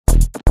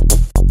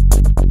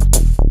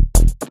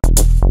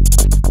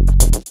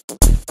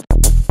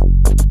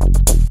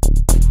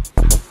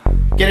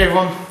G'day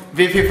everyone,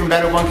 Viv here from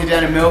Battle Bunker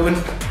down in Melbourne.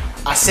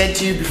 I said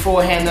to you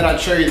beforehand that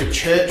I'd show you the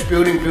church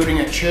building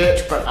a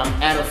church, but I'm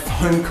out of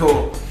foam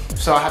core.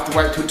 So I have to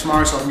wait till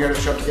tomorrow so I can go to the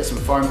shop to get some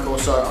foam core.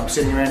 So I'm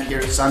sitting around here,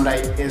 it's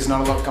Sunday, there's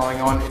not a lot going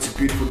on. It's a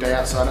beautiful day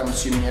outside. I'm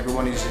assuming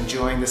everyone is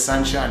enjoying the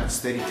sunshine. It's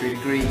 33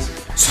 degrees.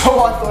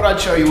 So I thought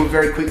I'd show you a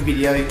very quick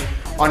video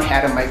on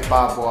how to make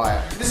barbed wire.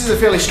 This is a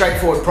fairly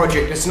straightforward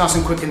project. It's nice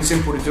and quick and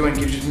simple to do and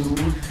gives you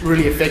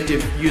really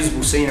effective,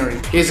 usable scenery.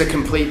 Here's a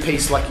complete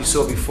piece like you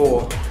saw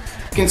before.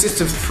 It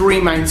consists of 3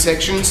 main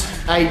sections.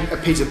 A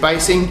piece of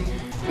basing.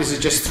 This is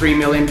just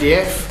 3mm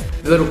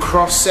MDF. The little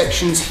cross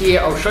sections here,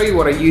 I'll show you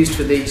what I used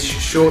for these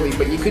shortly,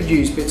 but you could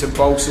use bits of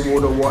balsa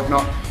wood or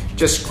whatnot.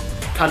 Just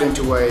cut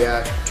into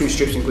 2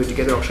 strips and glued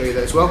together. I'll show you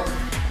that as well.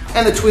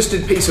 And the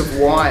twisted piece of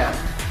wire.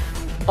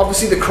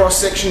 Obviously the cross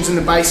sections and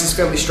the base is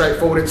fairly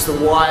straightforward. It's the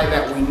wire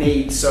that we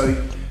need.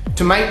 So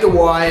to make the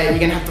wire, you're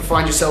gonna have to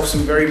find yourself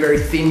some very, very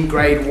thin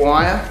grade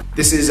wire.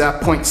 This is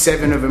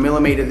 0.7 of a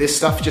millimeter, this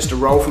stuff, just a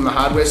roll from the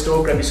hardware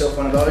store. Grab yourself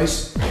one of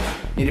those.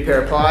 Need a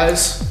pair of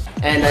pliers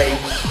and a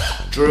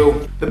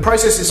drill. The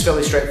process is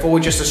fairly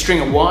straightforward, just a string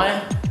of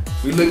wire.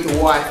 We loop the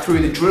wire through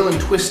the drill and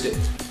twist it.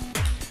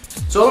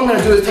 So all I'm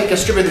gonna do is take a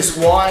strip of this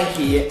wire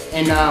here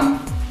and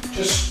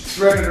just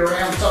thread it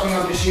around something.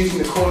 I'm just using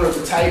the corner of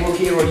the table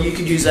here, or you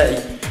could use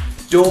a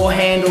door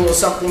handle or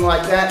something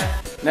like that.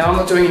 Now I'm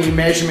not doing any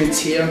measurements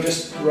here, I'm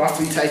just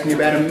roughly taking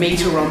about 1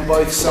 meter on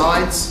both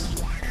sides.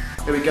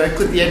 There we go,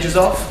 clip the edges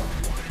off.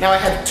 Now I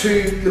have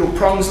 2 little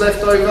prongs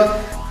left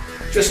over.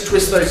 Just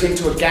twist those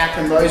into a gap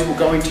and those will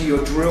go into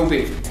your drill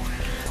bit.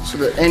 So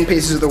the end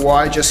pieces of the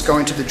wire just go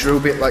into the drill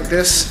bit like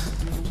this.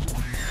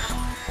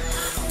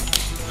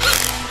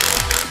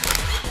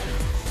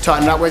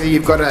 Tighten up whether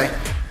you've got a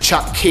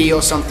chuck key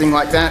or something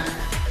like that.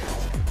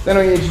 Then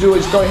all you need to do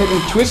is go ahead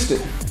and twist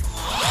it.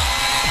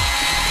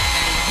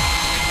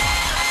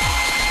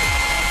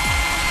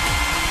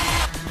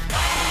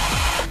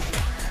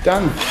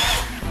 Done.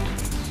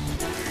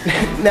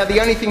 Now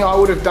the only thing I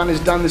would have done is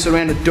done this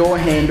around a door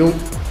handle.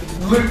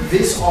 Loop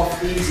this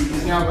off easy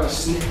because now I've got to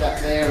snip that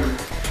there.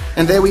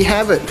 And there we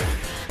have it.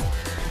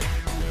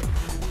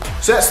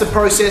 So that's the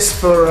process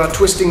for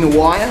twisting the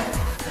wire.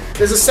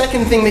 There's a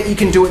second thing that you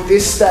can do at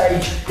this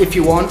stage if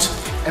you want,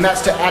 and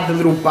that's to add the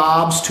little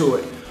barbs to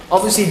it.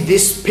 Obviously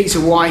this piece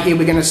of wire here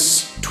we're going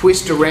to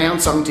twist around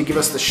something to give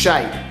us the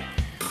shape.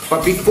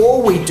 But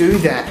before we do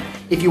that,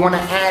 if you want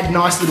to add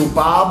nice little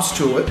barbs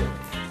to it,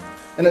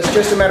 and it's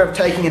just a matter of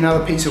taking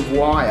another piece of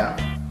wire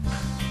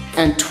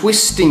and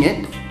twisting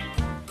it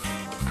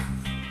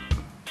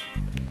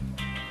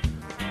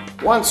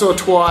once or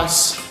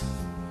twice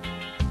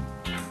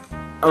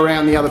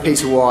around the other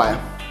piece of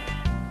wire.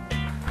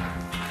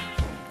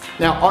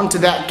 Now onto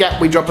that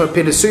gap we drop a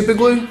bit of super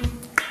glue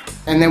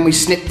and then we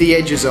snip the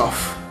edges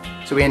off.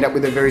 So we end up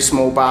with a very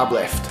small barb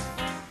left.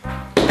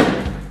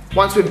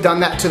 Once we've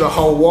done that to the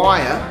whole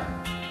wire,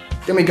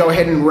 then we go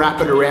ahead and wrap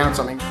it around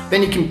something.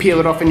 Then you can peel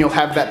it off and you'll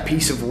have that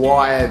piece of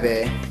wire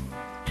there.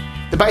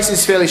 The base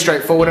is fairly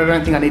straightforward. I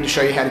don't think I need to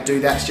show you how to do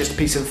that. It's just a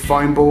piece of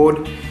foam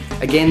board.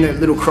 Again, the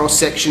little cross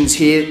sections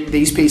here,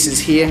 these pieces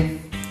here,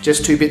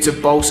 just 2 bits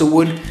of balsa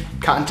wood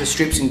cut into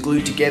strips and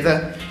glued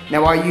together.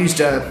 Now I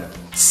used a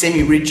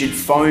semi-rigid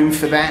foam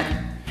for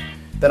that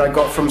I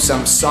got from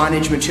some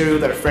signage material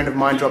that a friend of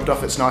mine dropped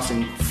off. It's nice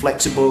and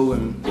flexible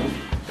and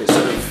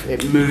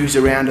it moves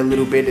around a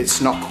little bit.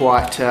 It's not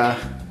quite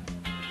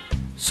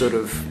sort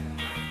of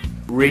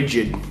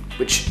rigid,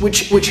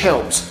 which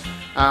helps.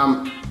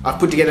 I've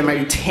put together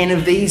maybe 10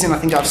 of these and I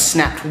think I've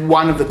snapped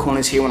one of the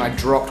corners here when I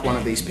dropped one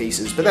of these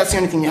pieces. But that's the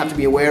only thing you have to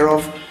be aware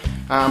of.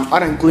 I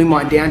don't glue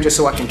mine down just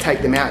so I can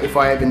take them out if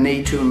I ever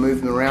need to and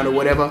move them around or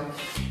whatever.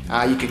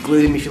 You could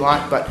glue them if you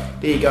like, but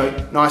there you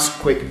go. Nice,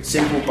 quick,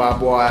 simple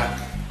barbed wire.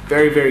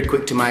 Very, very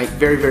quick to make,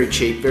 very, very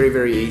cheap, very,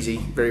 very easy,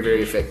 very,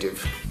 very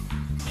effective.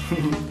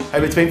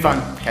 Hope it's been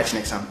fun. Catch you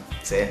next time.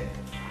 See ya.